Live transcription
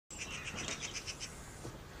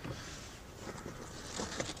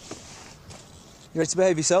You ready to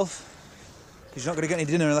behave yourself? Because you're not going to get any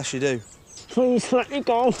dinner unless you do. Please, let me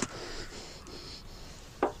go.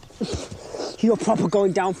 You're proper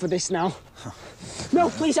going down for this now. No,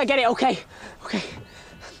 please, I get it, okay. Okay.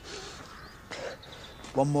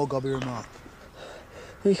 One more gobby remark.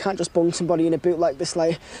 You can't just bung somebody in a boot like this,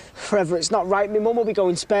 like, forever. It's not right. My mum will be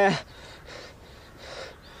going spare.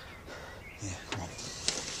 Yeah, come on.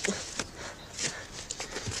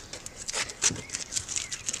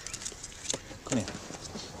 Come here.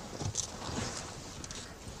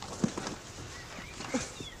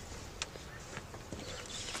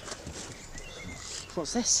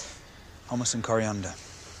 What's this? Hummus and coriander.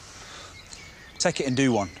 Take it and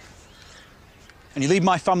do one. And you leave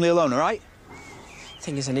my family alone, all right?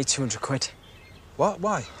 Thing is, I need 200 quid. What?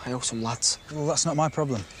 Why? I owe some lads. Well, that's not my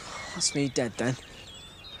problem. That's me dead, then.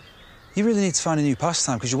 You really need to find a new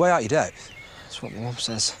pastime, because you're way out your depth. That's what my mum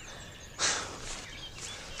says.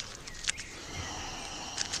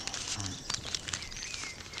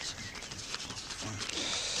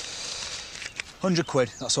 100 quid,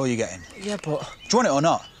 that's all you're getting. Yeah, but... Do you want it or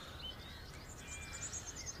not?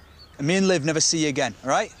 And me and Liv never see you again, all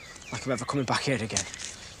right? Like I'm ever coming back here again.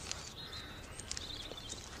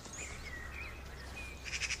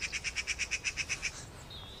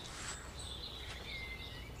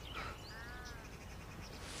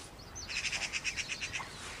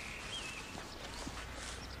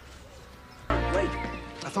 Wait,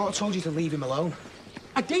 I thought I told you to leave him alone.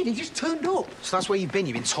 I did, he just turned up. So that's where you've been?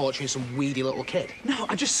 You've been torturing some weedy little kid? No,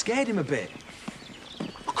 I just scared him a bit.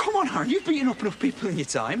 Oh, come on, Aaron, you've beaten up enough people in your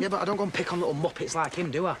time. Yeah, but I don't go and pick on little muppets like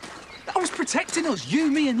him, do I? I was protecting us,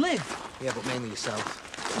 you, me and Liv. Yeah, but mainly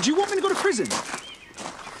yourself. Do you want me to go to prison?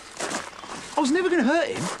 I was never going to hurt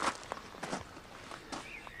him.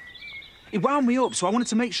 He wound me up, so I wanted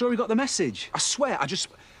to make sure he got the message. I swear, I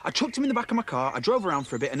chucked him in the back of my car, I drove around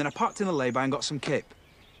for a bit, and then I parked in the lay-by and got some kip.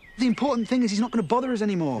 The important thing is he's not going to bother us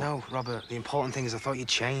anymore. No, Robert, the important thing is I thought you'd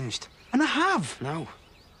changed. And I have. No,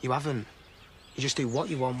 you haven't. You just do what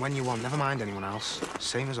you want, when you want, never mind anyone else.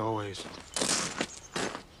 Same as always.